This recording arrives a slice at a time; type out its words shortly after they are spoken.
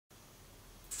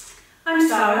I'm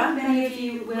Sarah. Many of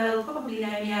you will probably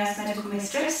know me as Medical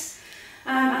Mistress,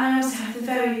 and I also have the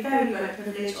very, very great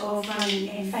privilege of running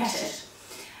InFetid.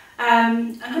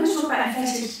 I'm going to talk about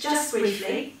InFetid just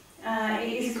briefly.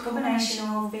 It is a combination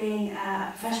of being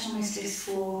a professional mistress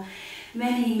for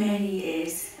many, many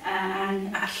years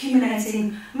and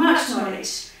accumulating much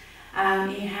knowledge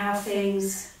in how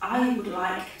things I would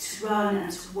like to run and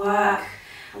to work,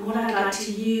 and what I'd like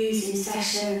to use in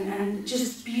session, and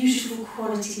just beautiful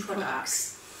quality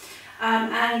products.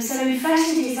 And so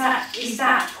InFetid is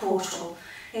that portal.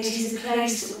 It is a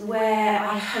place where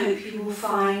I hope you will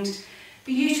find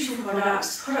beautiful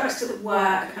products, products that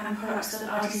work, and products that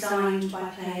are designed by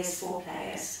players for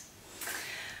players.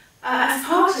 As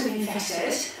part of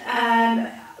InFetid,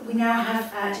 we now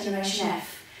have Generation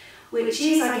F, which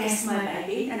is, I guess, my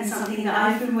baby, and something that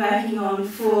I've been working on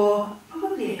for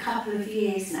probably a couple of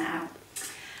years now.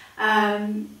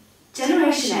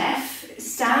 Generation F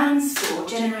stands for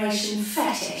Generation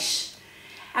Fetish,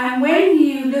 and when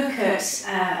you look at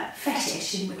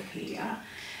fetish in Wikipedia,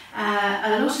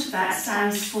 a lot of that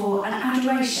stands for an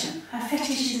adoration. A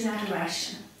fetish is an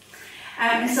adoration.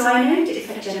 And so I named it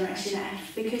for Generation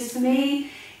F because for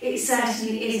me it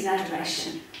certainly is an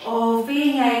adoration of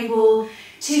being able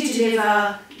to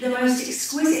deliver the most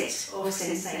exquisite of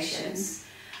sensations,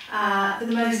 the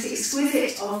most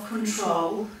exquisite of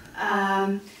control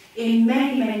in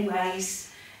many, many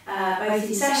ways, both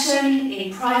in session,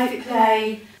 in private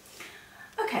play.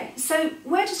 Okay, so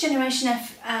where does Generation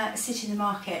F sit in the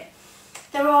market?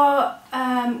 There are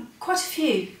quite a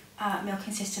few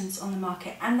milking systems on the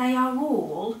market, and they are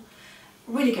all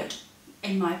really good,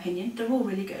 in my opinion. They're all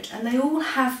really good, and they all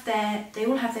have their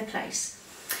place.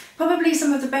 Probably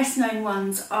some of the best known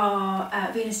ones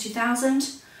are Venus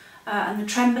 2000 and the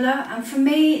Trembler, and for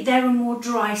me they're a more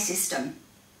dry system.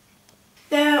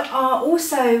 There are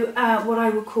also what I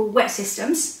would call wet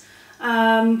systems.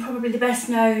 Probably the best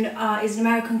known is an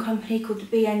American company called the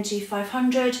BNG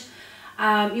 500.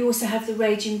 You also have the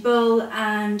Raging Bull,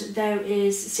 and there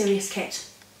is Sirius Kit.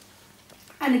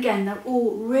 And again, they're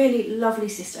all really lovely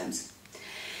systems.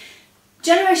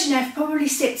 Generation F probably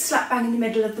sits slap bang in the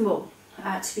middle of them all,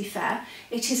 to be fair.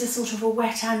 It is a sort of a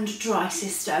wet and dry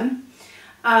system.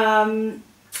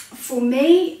 For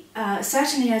me,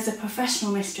 certainly as a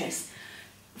professional mistress,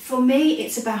 for me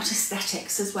it's about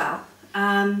aesthetics as well.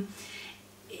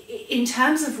 In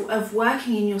terms of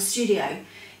working in your studio,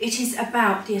 it is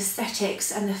about the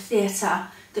aesthetics and the theatre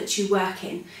that you work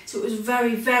in. So it was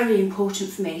very, very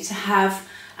important for me to have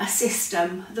a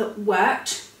system that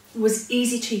worked, was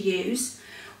easy to use,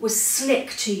 was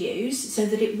slick to use, so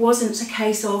that it wasn't a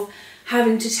case of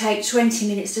having to take 20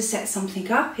 minutes to set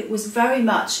something up. It was very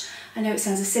much, I know it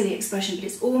sounds a silly expression, but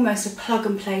it's almost a plug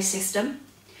and play system.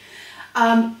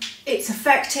 It's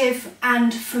effective,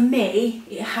 and for me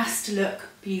it has to look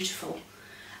beautiful,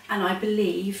 and I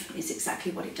believe it's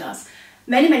exactly what it does.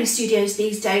 Many studios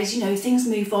these days, you know, things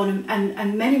move on,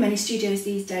 and many studios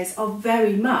these days are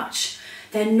very much,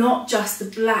 they're not just the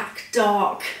black,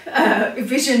 dark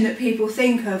vision that people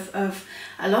think of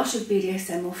a lot of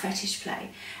BDSM or fetish play,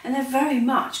 and they're very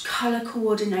much colour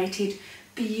coordinated,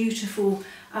 beautiful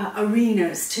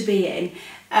arenas to be in,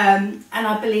 and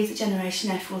I believe that Generation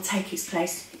F will take its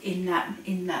place in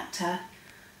that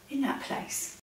place.